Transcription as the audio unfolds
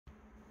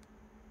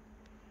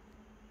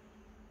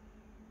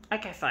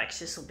Okay folks,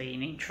 this will be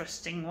an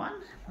interesting one.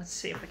 Let's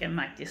see if we can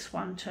make this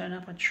one turn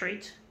up a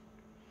treat.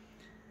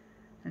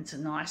 It's a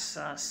nice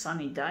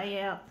sunny day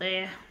out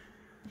there.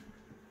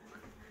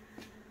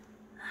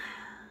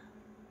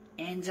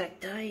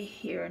 Anzac Day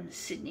here in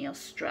Sydney,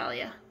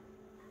 Australia.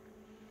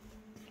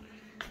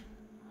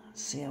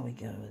 Let's see how we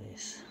go with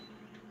this.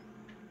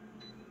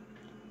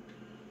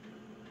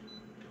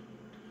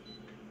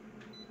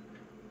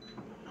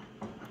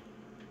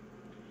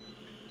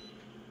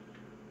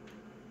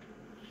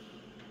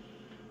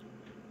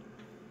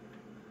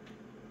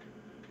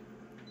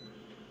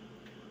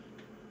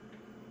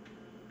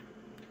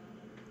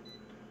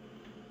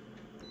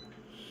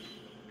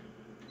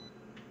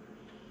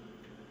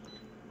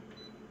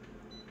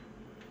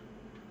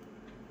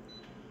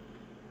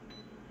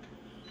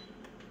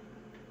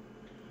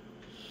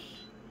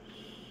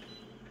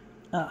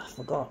 Ah, I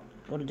forgot.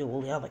 Got to do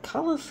all the other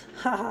colours.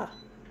 Haha.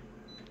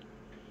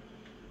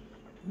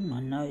 My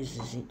nose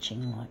is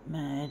itching like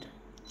mad.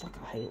 Fuck,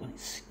 I hate it when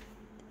it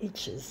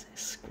itches.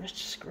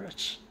 Scratch,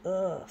 scratch.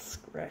 Ugh,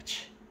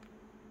 scratch.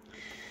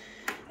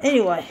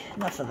 Anyway,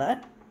 enough of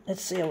that.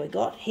 Let's see how we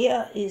got.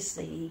 Here is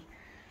the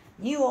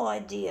New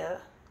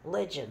Idea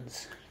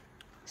Legends.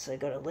 So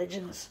got a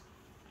Legends.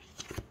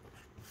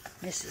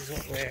 This is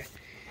what we're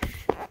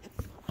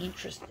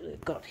interested. We've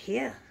got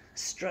here.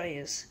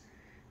 Australia's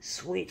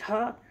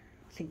Sweetheart.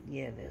 I think,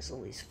 yeah, there's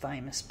all these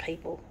famous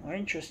people. We're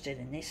interested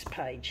in this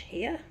page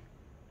here.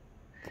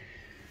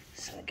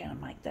 So we're going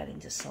to make that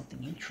into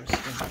something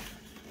interesting.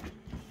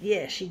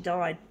 Yeah, she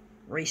died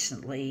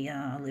recently,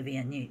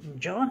 Olivia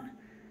Newton-John.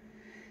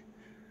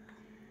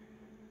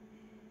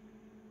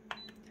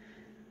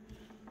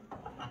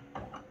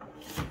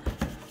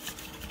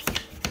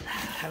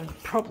 Having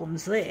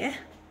problems there,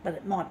 but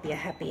it might be a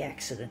happy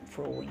accident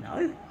for all we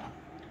know.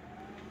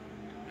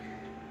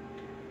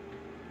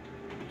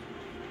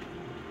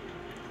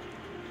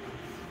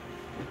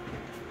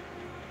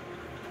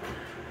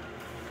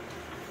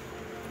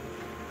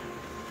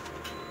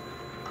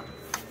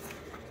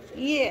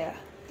 Yeah,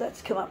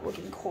 that's come up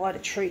looking quite a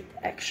treat,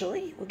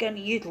 actually. We're going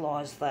to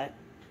utilise that.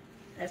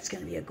 That's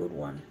going to be a good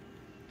one.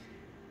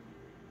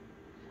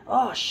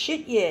 Oh,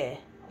 shit, yeah.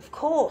 Of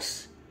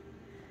course.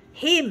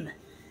 Him.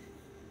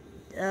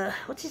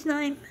 What's his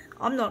name?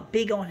 I'm not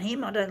big on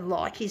him. I don't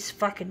like his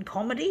fucking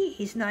comedy.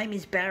 His name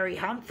is Barry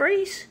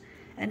Humphries.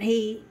 And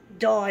he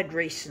died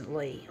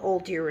recently. All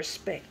due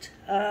respect.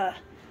 I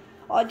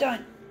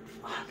don't...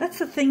 That's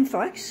the thing,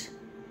 folks.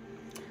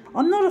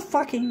 I'm not a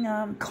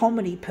fucking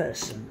comedy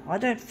person. I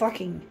don't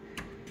fucking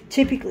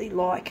typically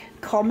like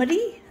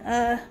comedy.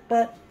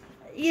 But,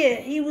 yeah,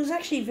 he was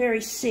actually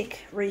very sick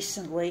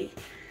recently.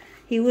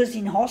 He was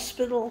in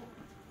hospital.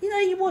 You know,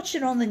 you watch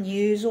it on the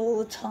news all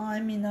the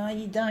time, you know.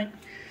 You don't...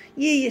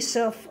 You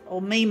yourself,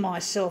 or me,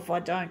 myself, I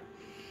don't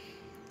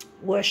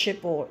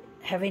worship or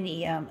have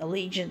any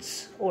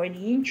allegiance or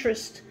any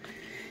interest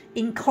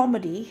in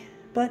comedy.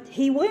 But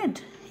he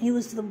went. He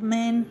was the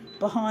man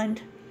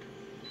behind...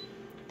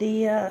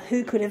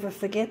 who could ever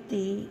forget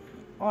the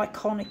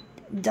iconic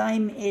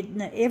Dame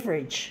Edna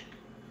Everage?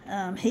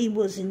 He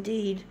was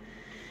indeed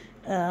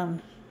the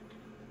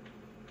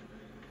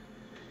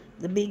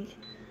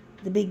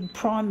big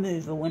prime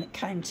mover when it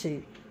came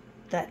to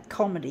that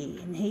comedy,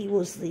 and he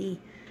was the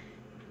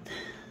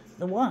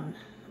one.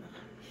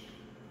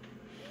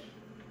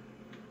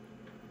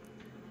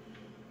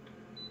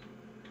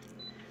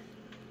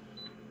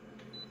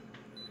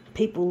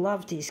 People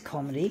loved his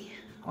comedy.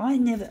 I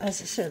never,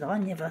 as I said,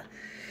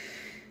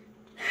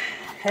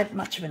 had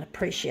much of an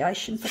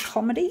appreciation for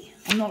comedy.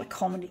 I'm not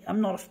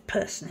a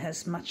person who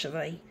has much of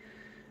a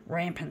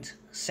rampant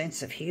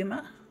sense of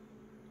humour.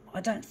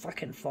 I don't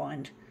fucking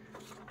find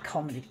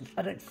comedy.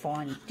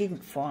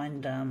 Didn't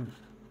find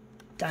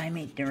Dame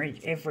Edna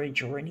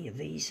Everage or any of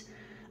these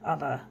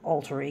other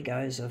alter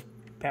egos of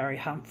Barry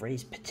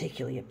Humphries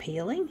particularly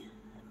appealing.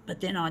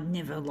 But then I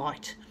never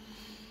liked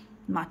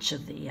much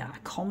of the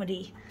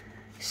comedy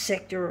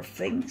sector of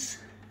things.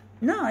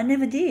 No, I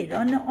never did.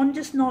 I'm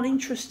just not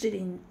interested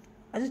in...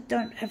 I just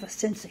don't have a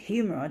sense of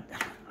humour.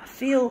 I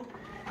feel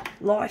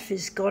life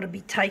has got to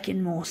be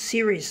taken more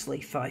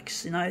seriously,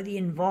 folks. You know, the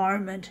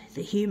environment,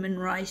 the human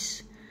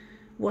race,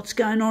 what's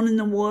going on in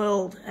the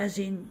world, as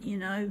in, you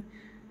know,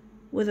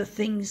 whether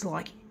things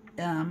like...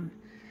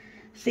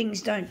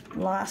 things don't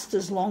last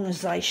as long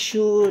as they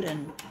should,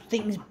 and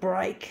things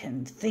break,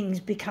 and things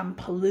become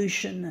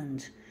pollution,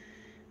 and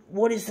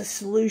what is the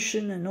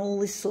solution, and all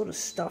this sort of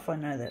stuff. I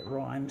know that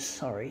rhymes,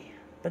 sorry.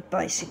 But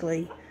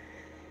basically...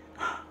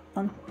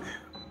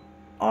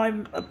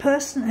 I'm a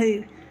person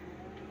who...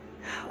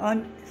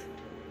 I'm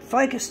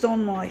focused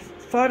on my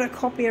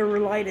photocopier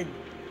related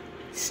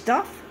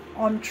stuff.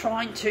 I'm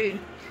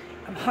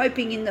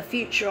hoping in the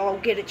future I'll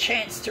get a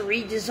chance to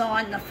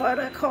redesign the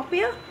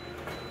photocopier.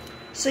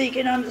 So you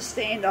can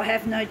understand I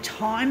have no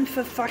time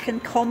for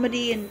fucking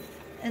comedy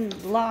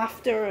and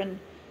laughter and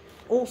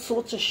all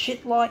sorts of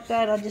shit like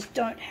that. I just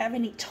don't have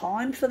any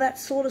time for that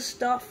sort of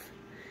stuff.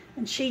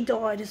 And she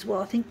died as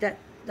well. I think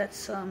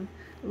that's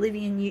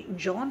Olivia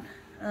Newton-John.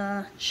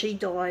 She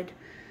died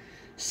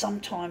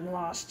sometime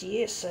last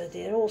year, so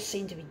they all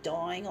seem to be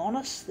dying on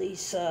us,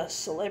 these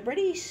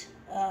celebrities.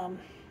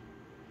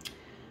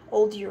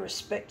 All due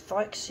respect,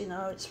 folks, you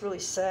know, it's really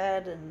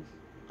sad, and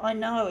I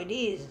know it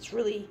is. It's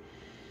really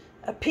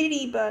a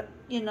pity, but,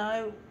 you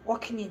know,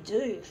 what can you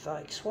do,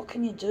 folks? What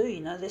can you do? You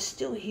know, they're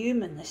still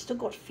human. They still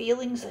got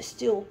feelings.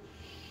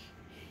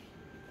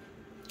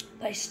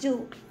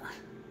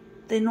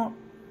 They're not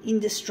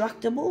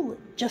indestructible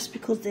just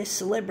because they're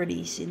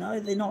celebrities, you know.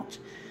 They're not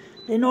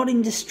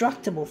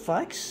indestructible,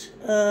 folks.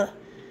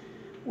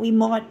 We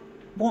might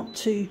want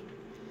to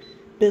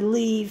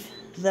believe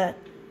that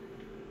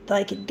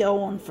they could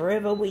go on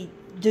forever. We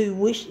do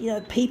wish, you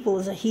know, people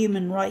as a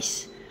human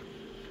race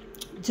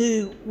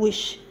do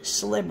wish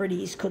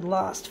celebrities could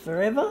last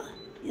forever.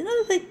 You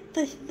know,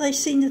 they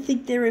seem to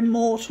think they're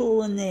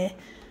immortal and they're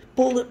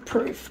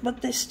bulletproof,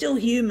 but they're still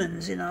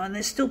humans, you know, and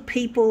they're still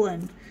people,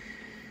 and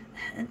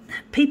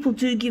people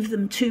do give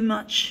them too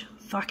much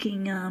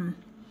fucking,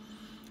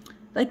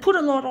 they put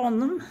a lot on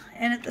them,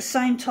 and at the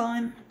same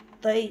time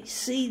they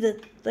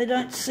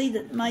don't see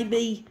that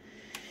maybe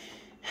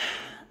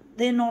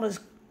they're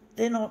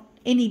not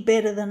any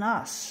better than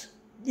us.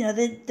 You know,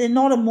 they're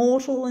not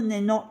immortal, and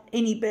they're not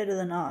any better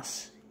than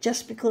us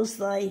just because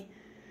they,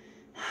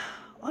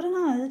 I don't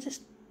know,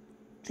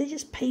 they're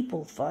just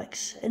people,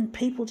 folks, and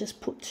people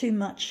just put too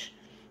much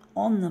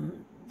on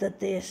them,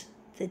 that they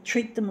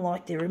treat them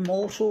like they're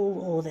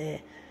immortal, or they're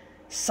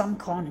some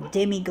kind of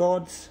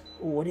demigods,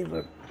 or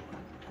whatever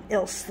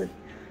else that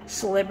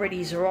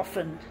celebrities are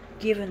often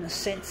given the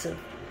sense of,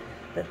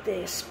 that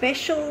they're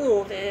special,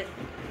 or they're,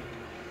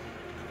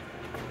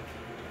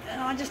 and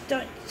I just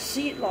don't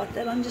see it like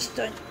that.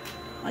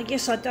 I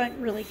guess I don't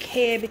really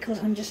care,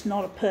 because I'm just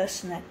not a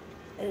person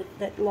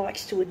that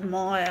likes to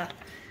admire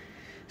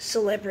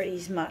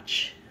celebrities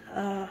much.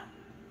 I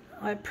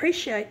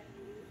appreciate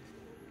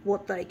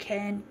what they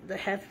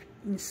have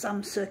in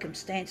some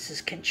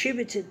circumstances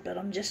contributed, but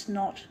I'm just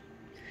not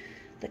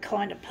the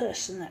kind of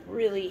person that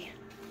really,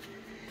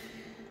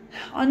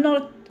 I'm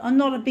not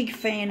a big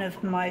fan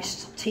of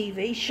most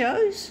TV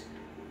shows.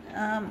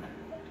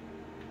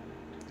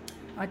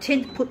 I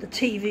tend to put the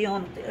TV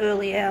on at the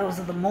early hours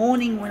of the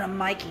morning when I'm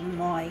working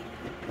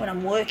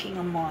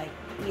on my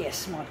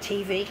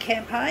TV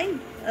campaign,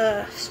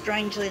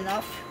 strangely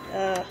enough,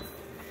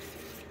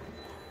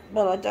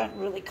 but I don't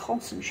really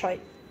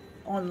concentrate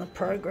on the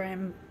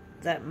program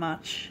that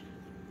much,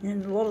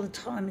 and a lot of the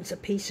time it's a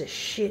piece of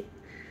shit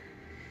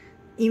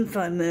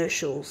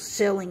infomercials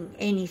selling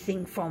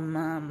anything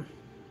from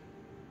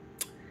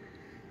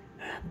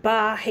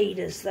bar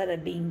heaters that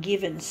have been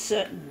given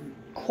certain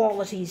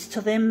qualities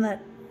to them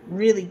that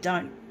really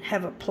don't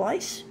have a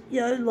place.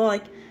 You know,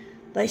 like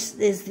there's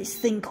this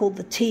thing called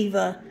the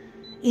Tiva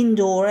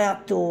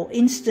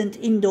instant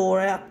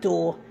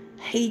indoor-outdoor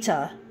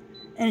heater,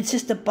 and it's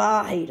just a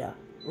bar heater,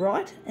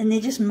 right? And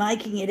they're just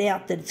making it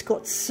out that it's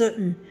got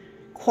certain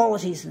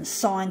qualities and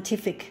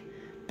scientific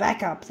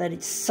backup, that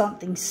it's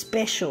something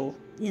special,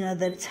 you know,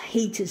 that its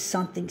heat is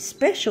something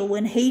special,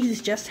 when heat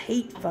is just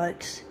heat,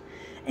 folks.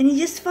 And you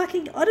just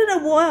fucking, I don't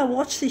know why I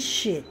watch this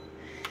shit.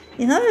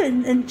 You know,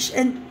 and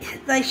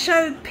they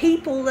show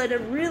people that are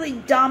really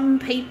dumb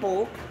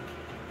people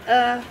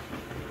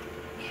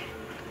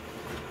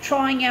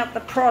trying out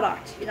the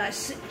product, you know,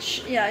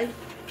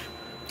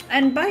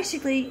 and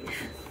basically,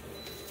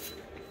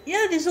 you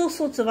know, there's all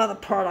sorts of other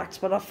products,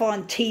 but I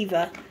find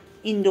Tiva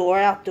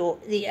indoor-outdoor,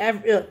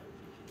 the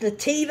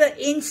Tiva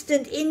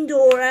instant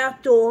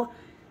indoor-outdoor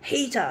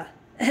heater,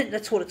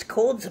 that's what it's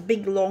called. It's a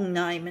big long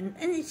name, and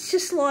it's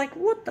just like,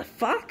 what the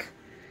fuck?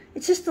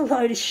 It's just a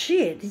load of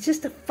shit. It's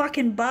just a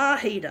fucking bar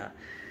heater.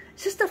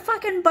 It's just a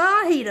fucking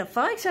bar heater,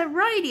 folks. A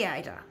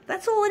radiator.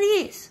 That's all it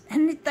is.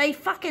 And it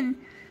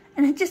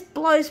just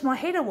blows my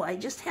head away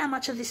just how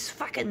much of this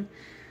fucking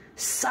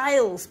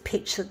sales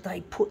pitch that they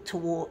put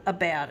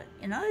about it.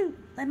 You know,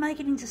 they make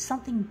it into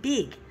something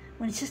big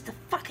when it's just a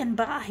fucking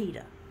bar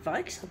heater,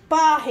 folks. A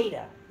bar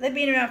heater. They've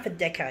been around for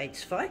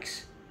decades,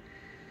 folks.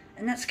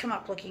 And that's come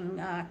up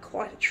looking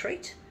quite a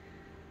treat.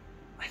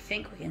 I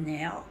think we can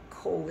now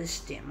call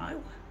this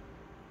demo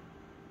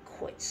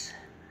quits.